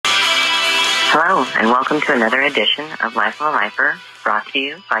Hello, and welcome to another edition of Life of a Lifer, brought to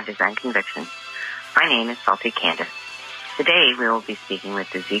you by Design Conviction. My name is Salty Candace. Today we will be speaking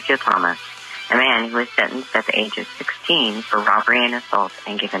with Ezekiel Thomas, a man who was sentenced at the age of 16 for robbery and assault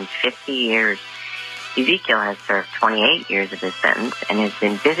and given 50 years. Ezekiel has served 28 years of his sentence and has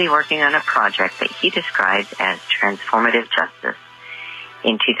been busy working on a project that he describes as transformative justice.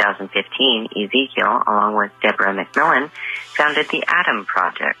 In 2015, Ezekiel, along with Deborah McMillan, founded the ADAM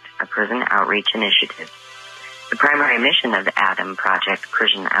Project, a prison outreach initiative. The primary mission of the ADAM Project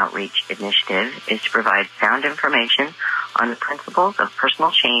Prison Outreach Initiative is to provide sound information on the principles of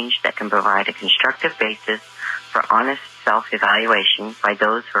personal change that can provide a constructive basis for honest self-evaluation by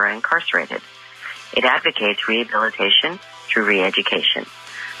those who are incarcerated. It advocates rehabilitation through re-education.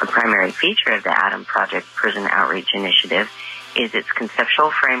 A primary feature of the ADAM Project Prison Outreach Initiative is its conceptual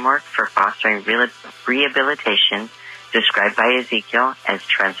framework for fostering rehabilitation, described by Ezekiel as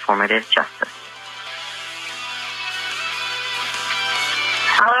transformative justice.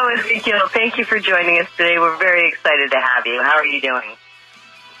 Hello, Ezekiel. Thank you for joining us today. We're very excited to have you. How are you doing?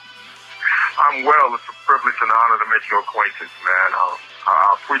 I'm well. It's a privilege and honor to make your acquaintance, man.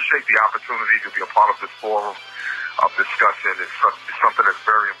 I appreciate the opportunity to be a part of this forum of discussion. It's something that's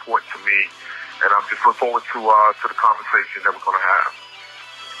very important to me, and I'm just looking forward to the conversation that we're going to have.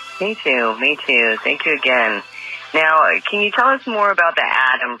 Me too. Thank you again. Now, can you tell us more about the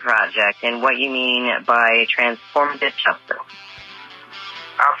ADAM Project and what you mean by transformative justice?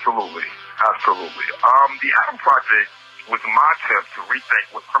 Absolutely. The ADAM Project was my attempt to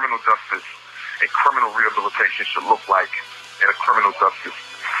rethink what criminal justice and criminal rehabilitation should look like in a criminal justice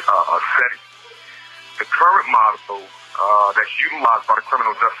setting. The current model that's utilized by the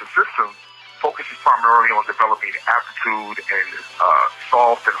criminal justice system focuses primarily on developing aptitude and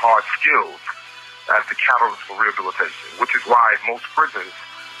soft and hard skills as the catalyst for rehabilitation, which is why in most prisons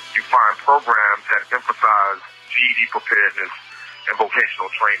you find programs that emphasize GED preparedness and vocational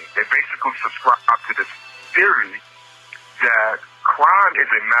training. They basically subscribe to this theory that crime is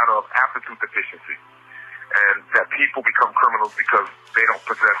a matter of aptitude deficiency and that people become criminals because they don't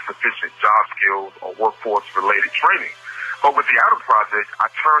possess sufficient job skills or workforce-related training. But with the ADAM Project, I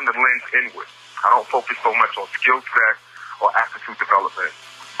turn the lens inward. I don't focus so much on skill set or aptitude development,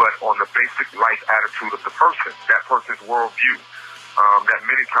 but on the basic life attitude of the person, that person's worldview, that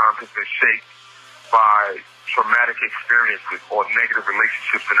many times has been shaped by traumatic experiences or negative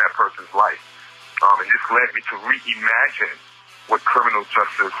relationships in that person's life. And this led me to reimagine what criminal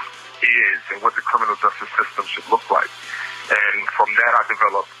justice is and what the criminal justice system should look like. And from that, I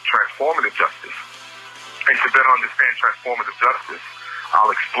developed transformative justice. And to better understand transformative justice,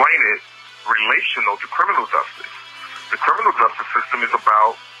 I'll explain it relational to criminal justice. The criminal justice system is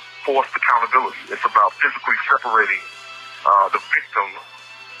about forced accountability. It's about physically separating the victim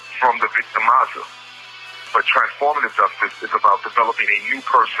from the victimizer. But transformative justice is about developing a new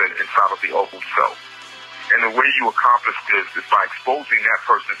person inside of the old self. And the way you accomplish this is by exposing that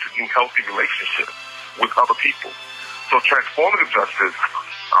person to new healthy relationships with other people. So transformative justice,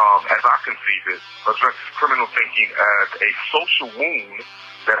 as I conceive it, addresses criminal thinking as a social wound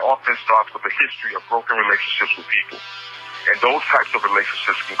that often starts with a history of broken relationships with people. And those types of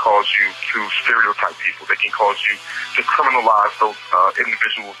relationships can cause you to stereotype people. They can cause you to criminalize those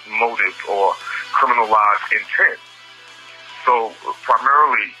individuals' motives or criminalize intent. So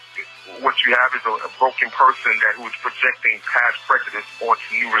primarily, what you have is a broken person who is projecting past prejudice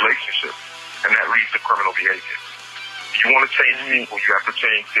onto new relationships, and that leads to criminal behavior. If you want to change people, you have to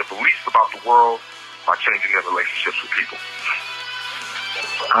change their beliefs about the world by changing their relationships with people.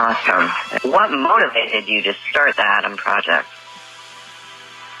 Awesome. What motivated you to start the ADAM Project?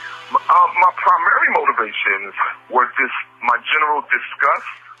 My primary motivations were just my general disgust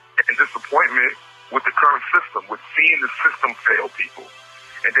and disappointment with the current system, with seeing the system fail people,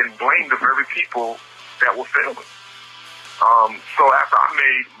 and then blame the very people that were failing. So after I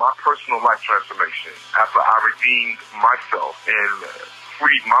made my personal life transformation, after I redeemed myself and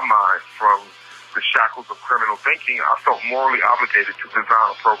freed my mind from the shackles of criminal thinking, I felt morally obligated to design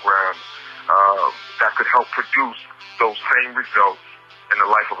a program that could help produce those same results in the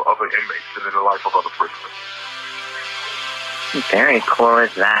life of other inmates and in the life of other prisoners. Very cool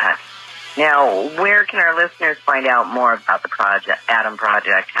is that. Now, where can our listeners find out more about the project, ADAM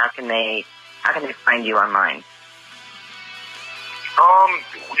Project? How can they find you online?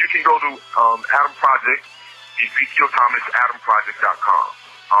 You can go to ADAM Project, EzekielThomasAdamProject.com.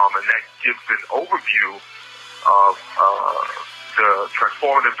 And that gives an overview of the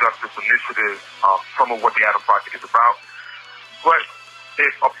Transformative Justice Initiative, some of what the ADAM Project is about. But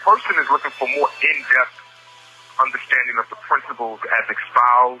if a person is looking for more in-depth understanding of the principles as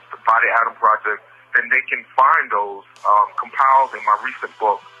espoused by the Adam Project, then they can find those compiled in my recent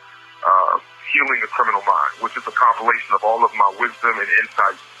book, Healing the Criminal Mind, which is a compilation of all of my wisdom and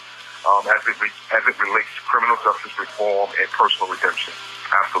insights as it relates to criminal justice reform and personal redemption.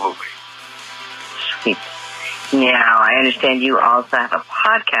 Absolutely. Sweet. Now, I understand you also have a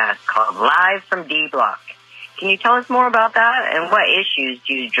podcast called Live from D Block. Can you tell us more about that, and what issues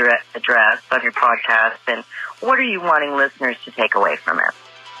do you address on your podcast, and what are you wanting listeners to take away from it?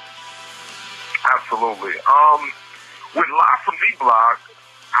 Absolutely. With Live from D Block,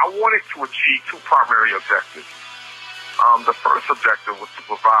 I wanted to achieve two primary objectives. The first objective was to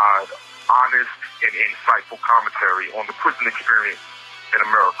provide honest and insightful commentary on the prison experience in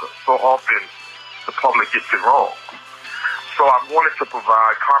America. So often, the public gets it wrong. So I wanted to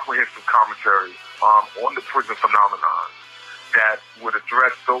provide comprehensive commentary on the prison phenomenon that would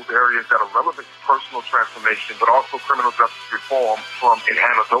address those areas that are relevant to personal transformation, but also criminal justice reform from an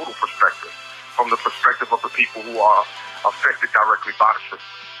anecdotal perspective, from the perspective of the people who are affected directly by the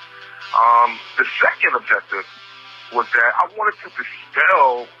system. The second objective was that I wanted to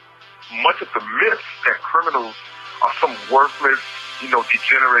dispel much of the myths that criminals are some worthless,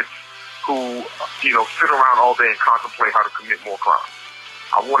 degenerates who, sit around all day and contemplate how to commit more crimes.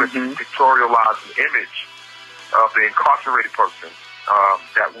 I wanted to pictorialize an image of the incarcerated person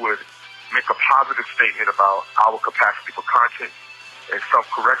that would make a positive statement about our capacity for conscience and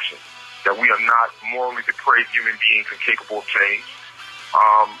self-correction, that we are not morally depraved human beings incapable of change,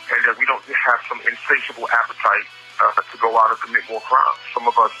 and that we don't have some insatiable appetite to go out and commit more crimes. Some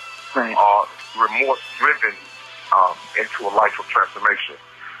of us are remorse-driven into a life of transformation.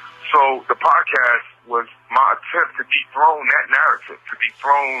 So the podcast was my attempt to dethrone that narrative, to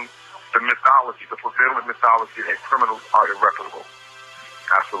dethrone the mythology, the prevailing mythology that criminals are irreparable.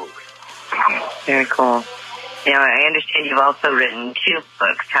 Absolutely. Very cool. Now, I understand you've also written two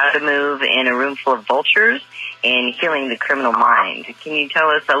books, How to Move in a Room Full of Vultures and Healing the Criminal Mind. Can you tell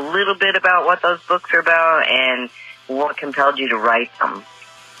us a little bit about what those books are about and what compelled you to write them?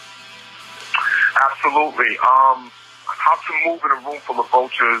 Absolutely. How to Move in a Room Full of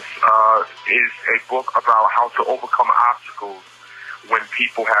Vultures is a book about how to overcome obstacles when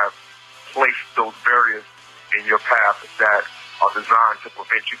people have placed those barriers in your path that are designed to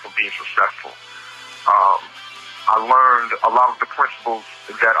prevent you from being successful. I learned a lot of the principles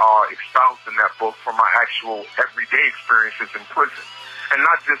that are espoused in that book from my actual everyday experiences in prison. And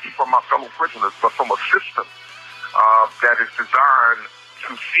not just from my fellow prisoners, but from a system that is designed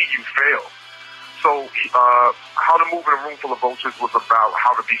to see you fail. So How to Move in a Room Full of Vultures was about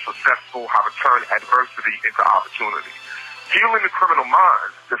how to be successful, how to turn adversity into opportunity. Healing the Criminal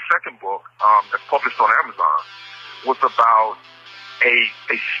Mind, the second book that's published on Amazon, was about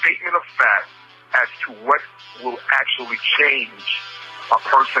a statement of fact as to what will actually change a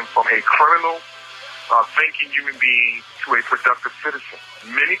person from a criminal, thinking human being to a productive citizen.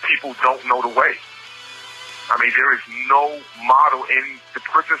 Many people don't know the way. I mean, there is no model in the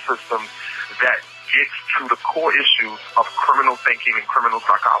prison system that gets to the core issues of criminal thinking and criminal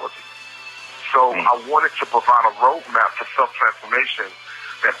psychology. So I wanted to provide a roadmap for self-transformation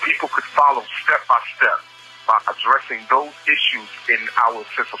that people could follow step by step by addressing those issues in our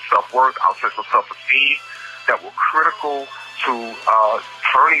sense of self-worth, our sense of self-esteem, that were critical to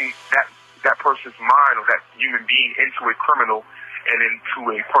turning that person's mind or that human being into a criminal and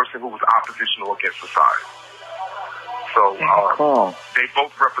into a person who was oppositional against society. So they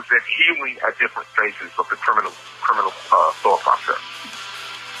both represent healing at different phases of the criminal thought process.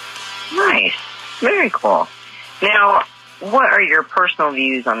 Nice. Very cool. Now, what are your personal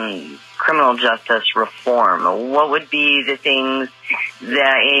views on criminal justice reform? What would be the things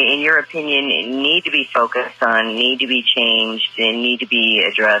that, in your opinion, need to be focused on, need to be changed, and need to be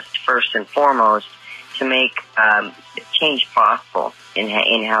addressed first and foremost to make change possible in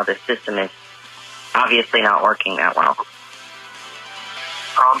how the system is obviously not working that well?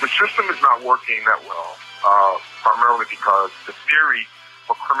 The system is not working that well, primarily because the theory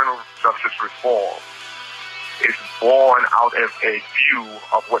for criminal justice reform is born out of a view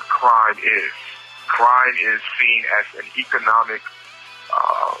of what crime is. Crime is seen as an economic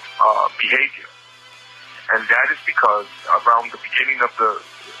behavior. And that is because around the beginning of the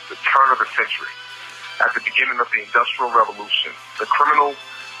turn of the century, at the beginning of the Industrial Revolution, the criminal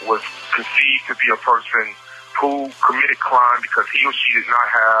was conceived to be a person who committed crime because he or she did not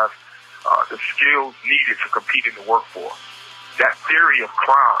have the skills needed to compete in the workforce. That theory of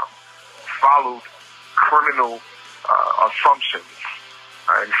crime followed criminal assumptions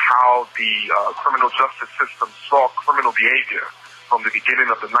and how the criminal justice system saw criminal behavior from the beginning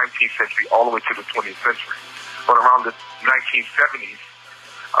of the 19th century all the way to the 20th century. But around the 1970s,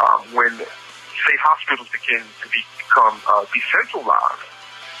 when state hospitals began to become decentralized,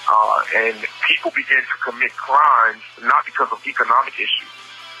 and people began to commit crimes not because of economic issues,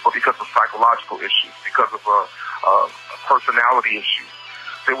 but because of psychological issues, because of personality issues.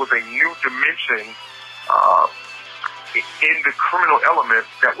 There was a new dimension in the criminal element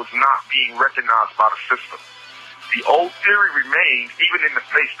that was not being recognized by the system. The old theory remained even in the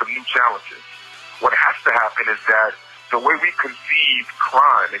face of new challenges. What has to happen is that the way we conceive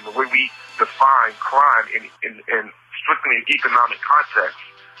crime and the way we define crime in strictly an economic context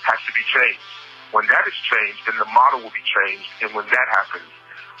has to be changed. When that is changed, then the model will be changed, and when that happens,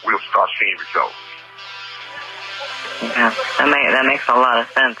 we'll start seeing results. Yeah, that makes a lot of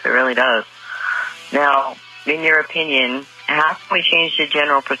sense. It really does. Now, in your opinion, how can we change the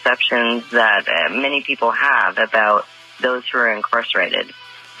general perceptions that many people have about those who are incarcerated?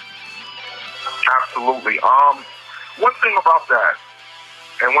 Absolutely. One thing about that,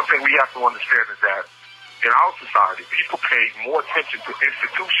 and one thing we have to understand is that in our society, people pay more attention to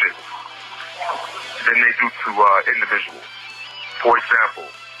institutions than they do to individuals. For example,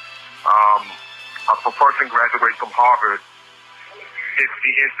 if a person graduates from Harvard, it's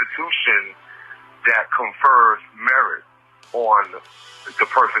the institution that confers merit on the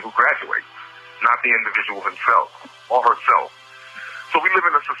person who graduates, not the individual himself or herself. So we live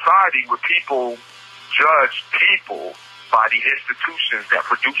in a society where people judge people by the institutions that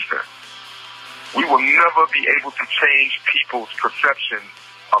produce them. We will never be able to change people's perception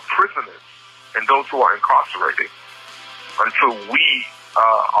of prisoners and those who are incarcerated until we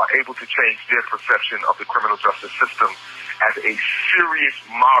are able to change their perception of the criminal justice system as a serious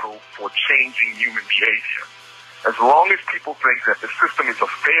model for changing human behavior. As long as people think that the system is a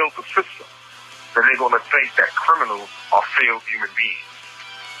failed system, then they're going to think that criminals are failed human beings.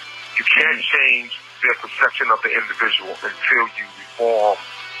 You can't change their perception of the individual until you reform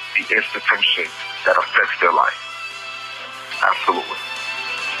the institution that affects their life. Absolutely.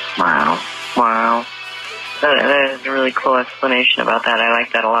 Wow. That is a really cool explanation about that. I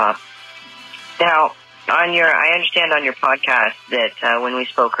like that a lot. Now, I understand on your podcast that when we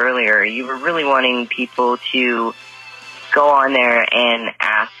spoke earlier, you were really wanting people to go on there and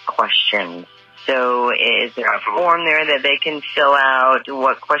ask questions. So is there a form there that they can fill out?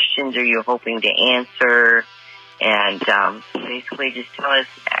 What questions are you hoping to answer? And basically just tell us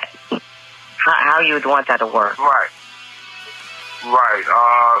how you would want that to work. Right.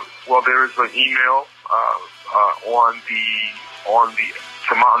 Well, there is an email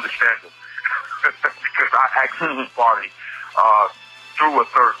to my understanding, because I access the party through a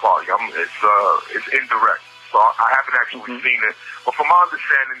third party. It's indirect, so I haven't actually seen it. But from my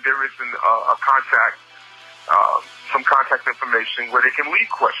understanding, there is a contact, some contact information where they can leave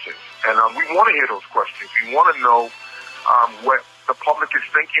questions, and we want to hear those questions. We want to know what the public is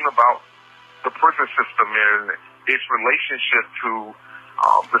thinking about the prison system and its relationship to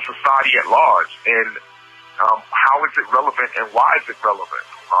the society at large, and how is it relevant and why is it relevant?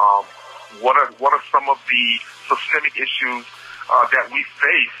 What are some of the systemic issues that we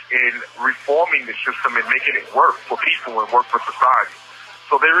face in reforming the system and making it work for people and work for society?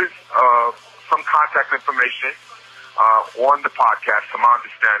 So there is some contact information on the podcast, to my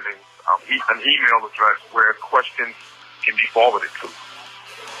understanding, an email address where questions can be forwarded to.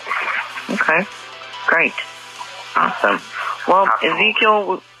 Okay, great. Awesome. Well, absolutely.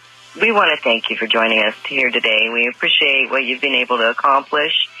 Ezekiel, we want to thank you for joining us here today. We appreciate what you've been able to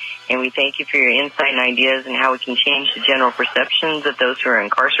accomplish, and we thank you for your insight and ideas and how we can change the general perceptions of those who are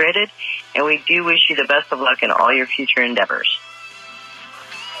incarcerated. And we do wish you the best of luck in all your future endeavors.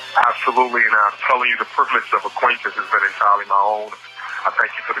 Absolutely, and I'm telling you, the privilege of acquaintance has been entirely my own. I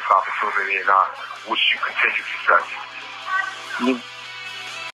thank you for this opportunity, and I wish you continued success.